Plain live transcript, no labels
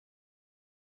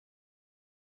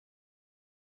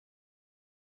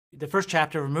The first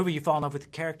chapter of a movie, you fall in love with the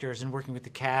characters and working with the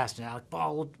cast, and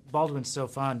Baldwin's so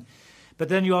fun. But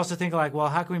then you also think like, well,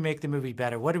 how can we make the movie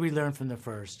better? What did we learn from the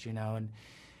first, you know?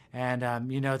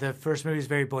 And you know, the first movie is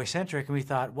very boy-centric, and we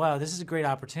thought, wow, this is a great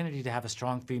opportunity to have a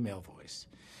strong female voice.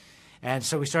 And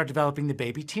so we started developing the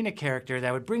baby Tina character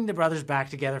that would bring the brothers back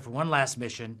together for one last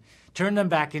mission, turn them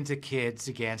back into kids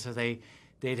again, so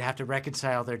they'd have to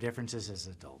reconcile their differences as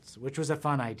adults, which was a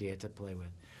fun idea to play with.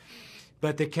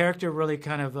 But the character really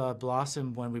kind of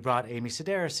blossomed when we brought Amy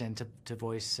Sedaris in to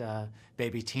voice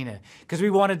baby Tina, because we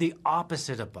wanted the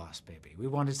opposite of Boss Baby. We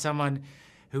wanted someone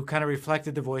who kind of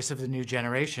reflected the voice of the new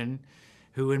generation,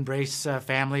 who embrace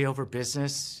family over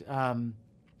business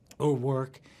or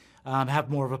work,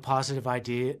 have more of a positive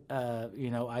idea,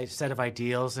 you know, set of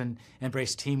ideals, and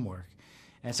embrace teamwork.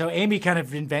 And so Amy kind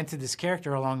of invented this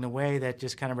character along the way that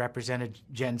just kind of represented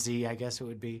Gen Z, I guess it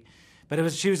would be.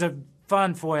 But she was a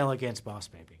fun foil against Boss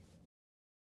Baby.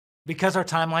 Because our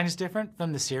timeline is different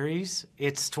from the series,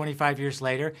 it's 25 years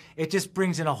later, it just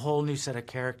brings in a whole new set of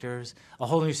characters, a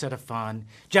whole new set of fun.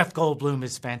 Jeff Goldblum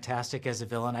is fantastic as a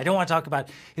villain. I don't want to talk about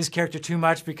his character too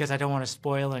much because I don't want to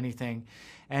spoil anything.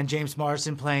 And James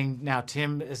Marsden playing now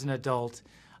Tim as an adult.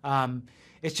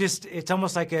 It's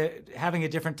almost like having a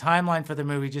different timeline for the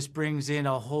movie just brings in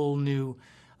a whole new,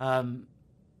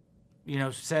 you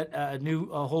know,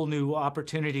 a whole new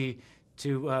opportunity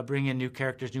to bring in new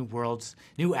characters, new worlds,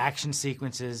 new action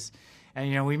sequences. And,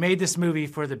 you know, we made this movie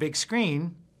for the big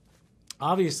screen,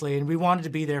 obviously, and we wanted to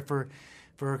be there for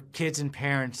kids and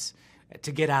parents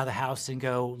to get out of the house and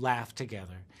go laugh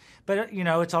together. But, you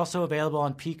know, it's also available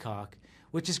on Peacock,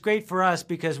 which is great for us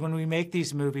because when we make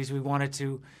these movies, we want it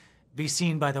to be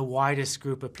seen by the widest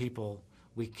group of people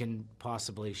we can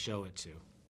possibly show it to.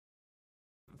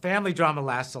 Family drama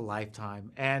lasts a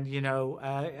lifetime. And, you know,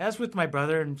 as with my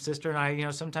brother and sister and I, you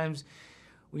know, sometimes,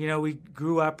 you know, we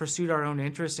grew up, pursued our own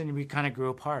interests, and we kind of grew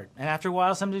apart. And after a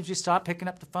while, sometimes you stop picking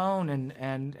up the phone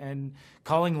and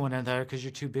calling one another because you're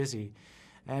too busy.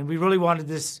 And we really wanted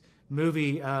this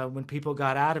movie, when people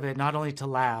got out of it, not only to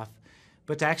laugh,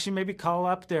 but to actually maybe call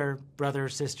up their brother,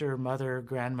 sister, mother,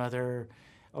 grandmother,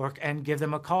 and give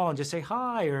them a call and just say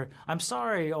hi, or I'm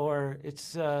sorry, or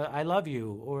it's I love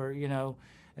you, or, you know.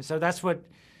 And so that's what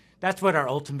our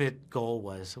ultimate goal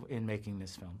was in making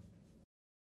this film.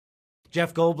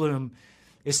 Jeff Goldblum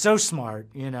is so smart,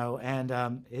 you know,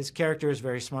 and his character is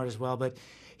very smart as well, but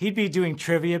he'd be doing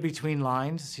trivia between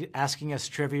lines, asking us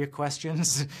trivia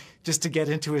questions just to get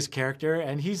into his character,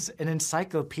 and he's an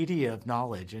encyclopedia of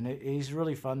knowledge, and he's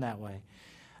really fun that way.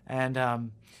 And,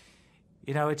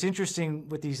 you know, it's interesting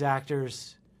with these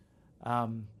actors,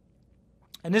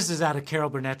 and this is out of Carol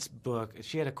Burnett's book.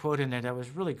 She had a quote in there that was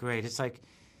really great. It's like,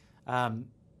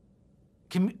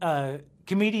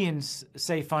 comedians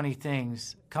say funny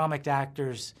things, comic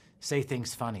actors say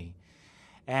things funny.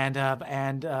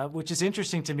 And which is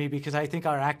interesting to me because I think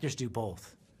our actors do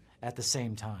both at the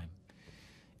same time.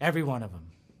 Every one of them.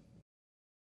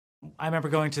 I remember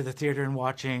going to the theater and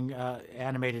watching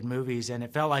animated movies, and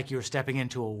it felt like you were stepping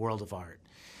into a world of art.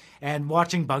 And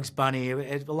watching Bugs Bunny,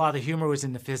 a lot of the humor was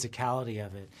in the physicality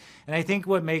of it. And I think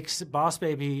what makes Boss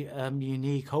Baby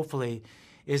unique, hopefully,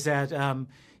 is that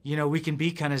you know, we can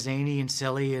be kind of zany and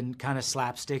silly and kind of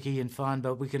slapsticky and fun,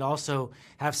 but we can also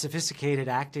have sophisticated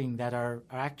acting that our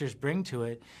actors bring to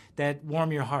it that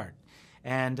warm your heart.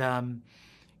 And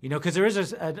you know, because there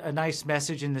is a nice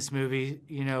message in this movie,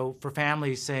 you know, for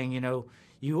families saying, you know,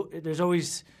 you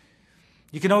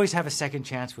can always have a second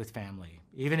chance with family,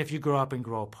 even if you grow up and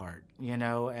grow apart, you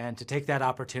know, and to take that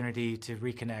opportunity to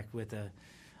reconnect with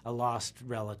a lost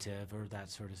relative or that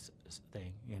sort of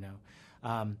thing, you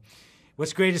know.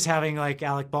 What's great is having like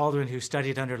Alec Baldwin, who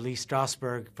studied under Lee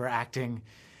Strasberg for acting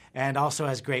and also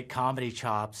has great comedy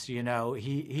chops, you know.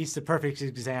 He's the perfect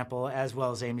example, as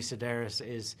well as Amy Sedaris,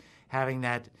 is having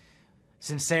that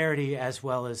sincerity as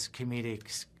well as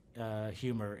comedic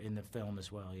humor in the film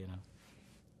as well, you know.